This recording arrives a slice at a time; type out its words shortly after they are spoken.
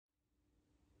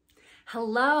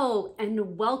Hello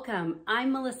and welcome.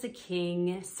 I'm Melissa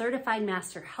King, certified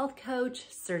master health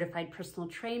coach, certified personal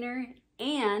trainer,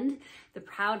 and the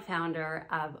proud founder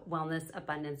of Wellness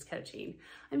Abundance Coaching.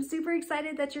 I'm super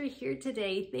excited that you're here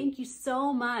today. Thank you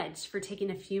so much for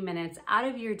taking a few minutes out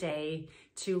of your day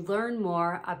to learn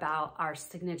more about our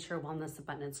signature Wellness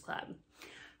Abundance Club.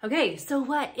 Okay, so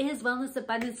what is Wellness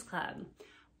Abundance Club?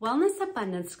 Wellness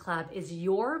Abundance Club is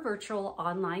your virtual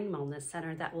online wellness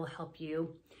center that will help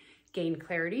you gain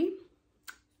clarity,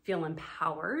 feel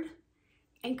empowered,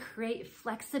 and create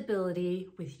flexibility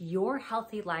with your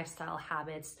healthy lifestyle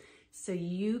habits so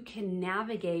you can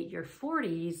navigate your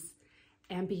 40s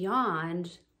and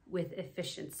beyond with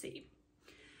efficiency.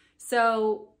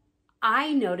 So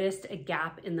I noticed a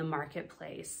gap in the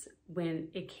marketplace when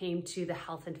it came to the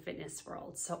health and fitness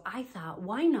world. So I thought,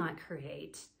 why not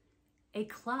create a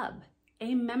club,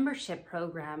 a membership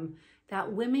program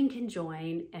that women can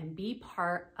join and be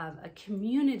part of a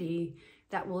community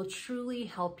that will truly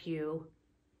help you,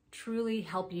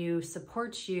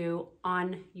 support you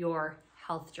on your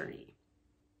health journey.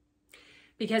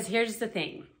 Because here's the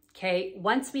thing, okay?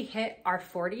 Once we hit our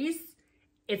 40s,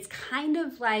 it's kind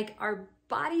of like our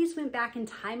bodies went back in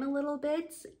time a little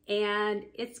bit and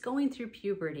it's going through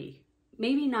puberty.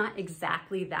 Maybe not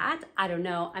exactly that. I don't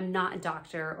know. I'm not a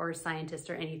doctor or a scientist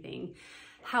or anything.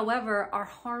 However, our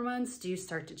hormones do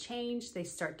start to change. They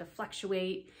start to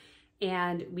fluctuate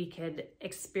and we could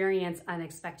experience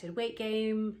unexpected weight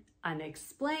gain,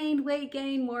 unexplained weight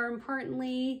gain, more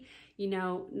importantly,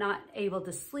 not able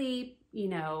to sleep,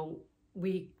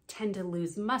 we tend to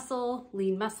lose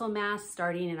lean muscle mass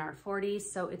starting in our 40s.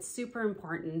 So it's super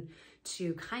important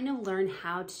to kind of learn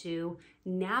how to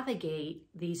navigate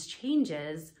these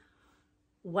changes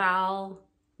while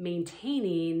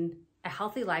maintaining a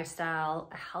healthy lifestyle,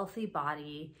 a healthy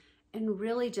body, and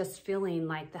really just feeling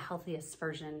like the healthiest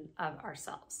version of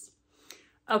ourselves.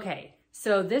 Okay,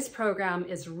 so this program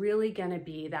is really gonna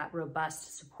be that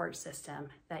robust support system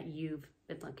that you've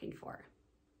been looking for.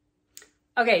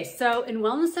 Okay, so in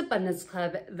Wellness Abundance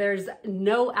Club, there's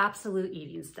no absolute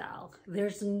eating style.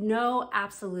 There's no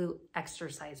absolute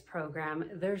exercise program.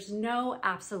 There's no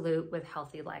absolute with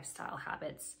healthy lifestyle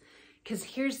habits. Because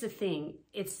here's the thing,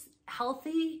 it's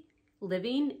healthy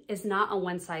living is not a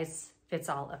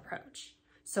one-size-fits-all approach.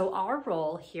 So our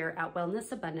role here at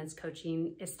Wellness Abundance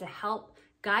Coaching is to help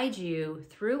guide you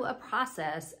through a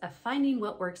process of finding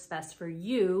what works best for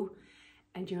you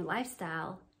and your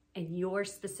lifestyle and your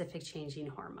specific changing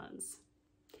hormones.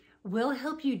 We'll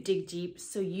help you dig deep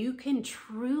so you can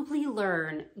truly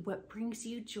learn what brings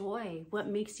you joy, what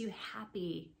makes you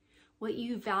happy, what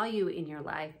you value in your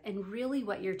life, and really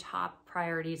what your top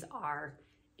priorities are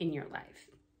in your life.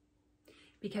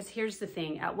 Because here's the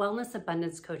thing, at Wellness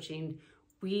Abundance Coaching,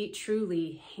 we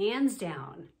truly, hands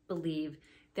down, believe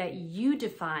that you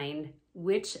define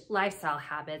which lifestyle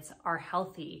habits are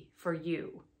healthy for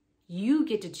you. You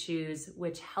get to choose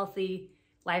which healthy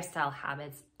lifestyle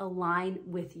habits align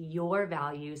with your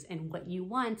values and what you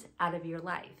want out of your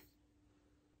life.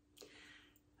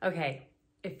 Okay,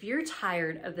 if you're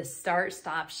tired of the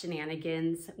start-stop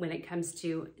shenanigans when it comes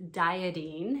to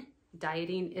dieting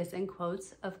is in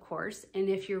quotes, of course, and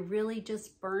if you're really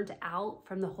just burned out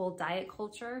from the whole diet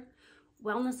culture,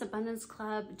 Wellness Abundance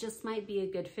Club just might be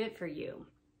a good fit for you.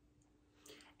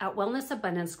 At Wellness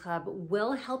Abundance Club,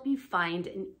 we'll help you find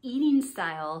an eating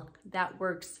style that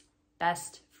works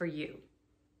best for you.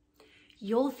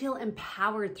 You'll feel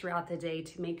empowered throughout the day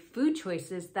to make food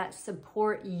choices that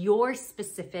support your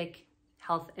specific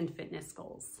health and fitness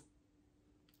goals.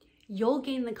 You'll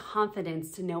gain the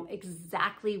confidence to know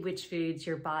exactly which foods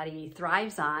your body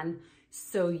thrives on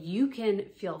so you can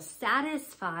feel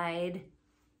satisfied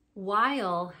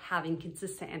while having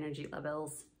consistent energy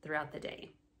levels throughout the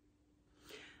day.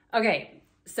 Okay,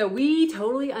 so we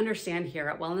totally understand here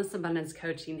at Wellness Abundance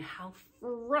Coaching how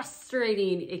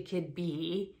frustrating it could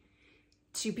be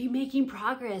to be making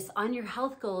progress on your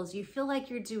health goals. You feel like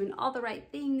you're doing all the right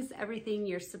things, everything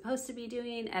you're supposed to be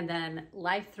doing, and then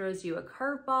life throws you a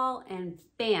curveball and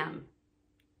bam,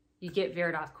 you get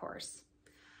veered off course.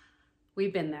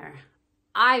 We've been there.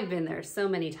 I've been there so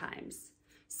many times.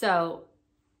 So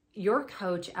your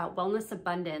coach at Wellness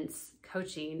Abundance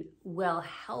Coaching will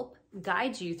help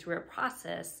guide you through a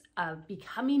process of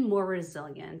becoming more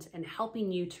resilient and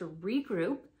helping you to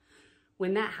regroup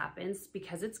when that happens,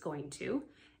 because it's going to,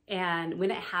 and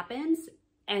when it happens,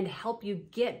 and help you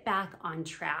get back on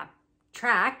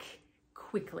track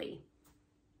quickly.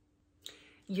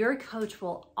 Your coach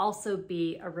will also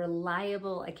be a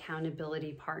reliable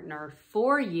accountability partner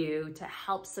for you to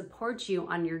help support you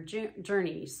on your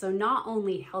journey. So not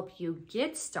only help you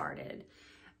get started,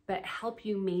 but help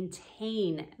you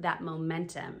maintain that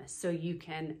momentum so you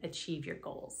can achieve your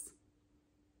goals.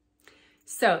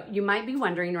 So you might be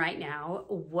wondering right now,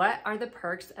 what are the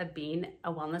perks of being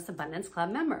a Wellness Abundance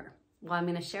Club member? Well, I'm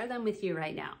going to share them with you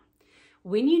right now.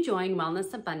 When you join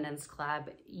Wellness Abundance Club,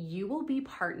 you will be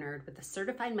partnered with a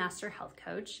certified master health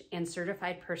coach and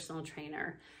certified personal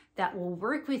trainer that will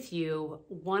work with you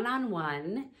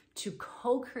one-on-one to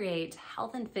co-create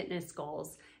health and fitness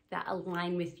goals that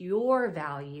align with your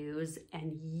values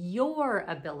and your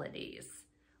abilities.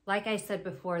 Like I said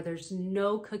before, there's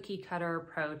no cookie cutter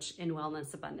approach in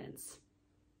Wellness Abundance.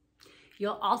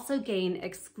 You'll also gain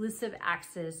exclusive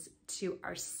access to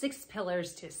our 6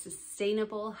 Pillars to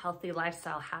Sustainable Healthy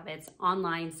Lifestyle Habits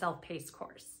online self-paced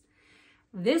course.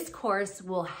 This course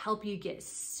will help you get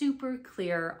super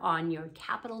clear on your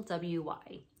capital W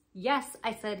why. Yes,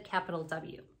 I said capital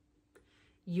W.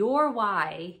 Your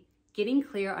why, getting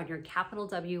clear on your capital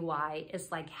W why,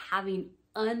 is like having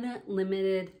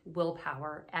unlimited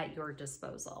willpower at your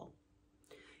disposal.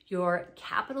 Your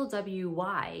capital W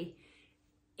why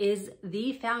is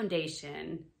the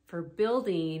foundation for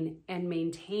building and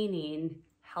maintaining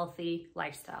healthy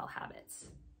lifestyle habits.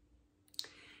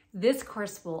 This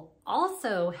course will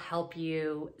also help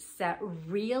you set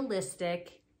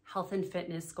realistic health and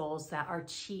fitness goals that are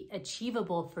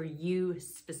achievable for you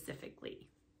specifically.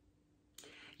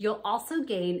 You'll also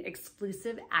gain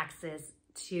exclusive access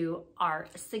to our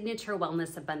signature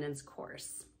Wellness Abundance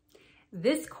course.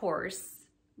 This course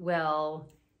will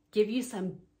give you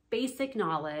some basic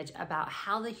knowledge about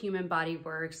how the human body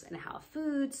works and how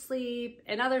food, sleep,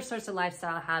 and other sorts of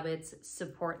lifestyle habits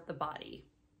support the body.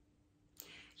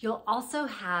 You'll also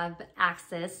have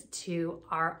access to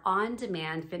our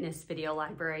on-demand fitness video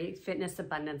library, Fitness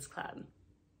Abundance Club.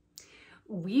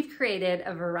 We've created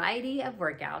a variety of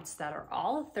workouts that are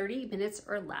all 30 minutes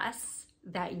or less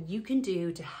that you can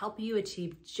do to help you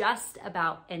achieve just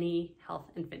about any health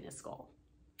and fitness goal.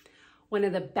 One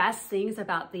of the best things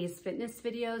about these fitness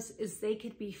videos is they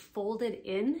could be folded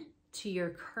in to your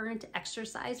current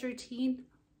exercise routine,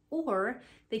 or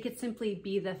they could simply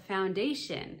be the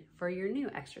foundation for your new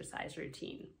exercise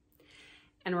routine.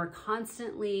 And we're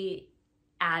constantly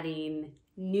adding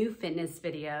new fitness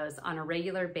videos on a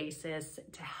regular basis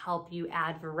to help you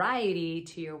add variety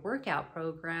to your workout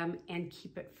program and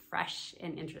keep it fresh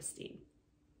and interesting.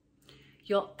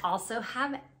 You'll also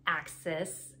have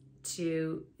access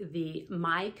to the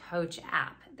My Coach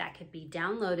app that could be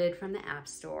downloaded from the App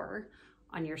Store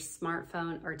on your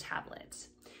smartphone or tablet.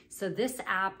 So this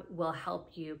app will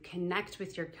help you connect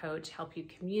with your coach, help you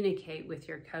communicate with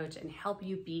your coach, and help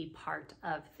you be part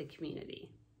of the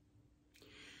community.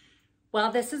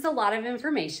 Well, this is a lot of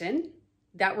information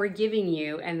that we're giving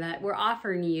you and that we're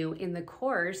offering you in the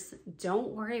course.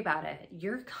 Don't worry about it.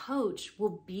 Your coach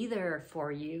will be there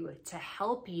for you to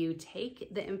help you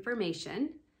take the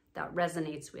information that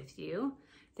resonates with you,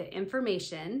 the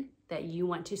information that you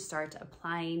want to start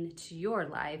applying to your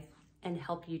life, and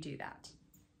help you do that.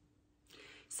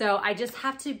 So I just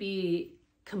have to be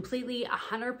completely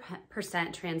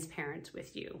 100% transparent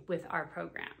with you with our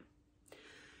program.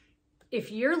 If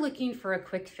you're looking for a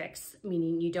quick fix,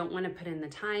 meaning you don't want to put in the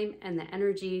time and the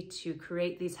energy to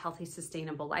create these healthy,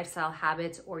 sustainable lifestyle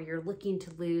habits, or you're looking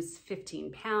to lose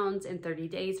 15 pounds in 30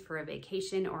 days for a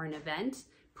vacation or an event,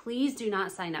 please do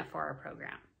not sign up for our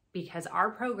program, because our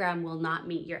program will not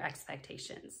meet your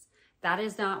expectations. That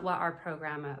is not what our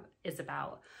program is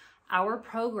about. Our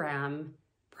program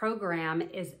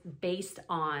is based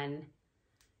on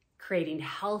creating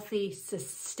healthy,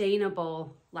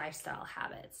 sustainable lifestyle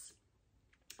habits.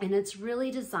 And it's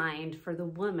really designed for the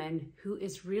woman who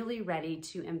is really ready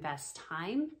to invest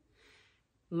time,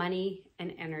 money,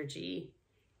 and energy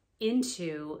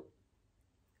into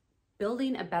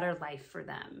building a better life for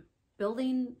them,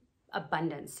 building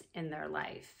abundance in their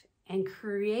life, and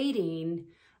creating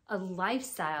a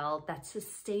lifestyle that's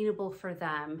sustainable for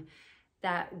them,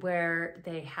 that where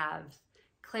they have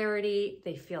clarity,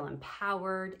 they feel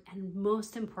empowered, and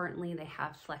most importantly, they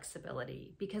have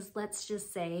flexibility. Because let's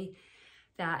just say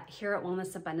that here at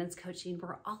Wellness Abundance Coaching,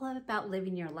 we're all about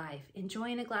living your life,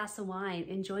 enjoying a glass of wine,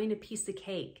 enjoying a piece of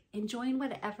cake, enjoying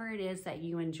whatever it is that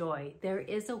you enjoy. There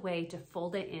is a way to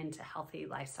fold it into healthy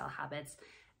lifestyle habits,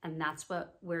 and that's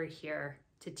what we're here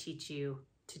to teach you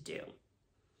to do.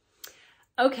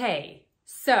 Okay,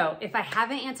 so if I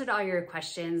haven't answered all your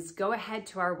questions, go ahead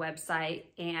to our website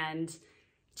and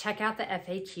check out the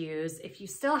FAQs. If you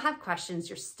still have questions,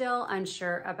 you're still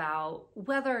unsure about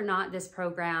whether or not this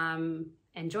program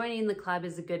and joining the club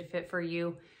is a good fit for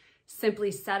you,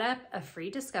 simply set up a free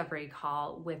discovery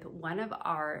call with one of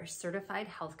our certified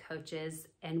health coaches,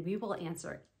 and we will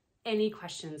answer any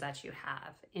questions that you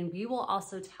have. And we will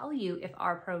also tell you if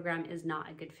our program is not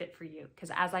a good fit for you.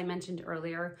 Because as I mentioned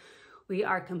earlier, we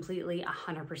are completely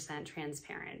 100%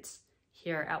 transparent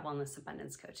here at Wellness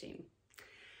Abundance Coaching.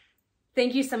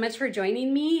 Thank you so much for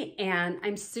joining me, and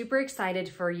I'm super excited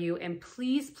for you. And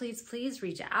please, please, please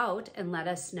reach out and let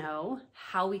us know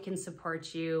how we can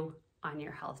support you on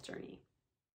your health journey.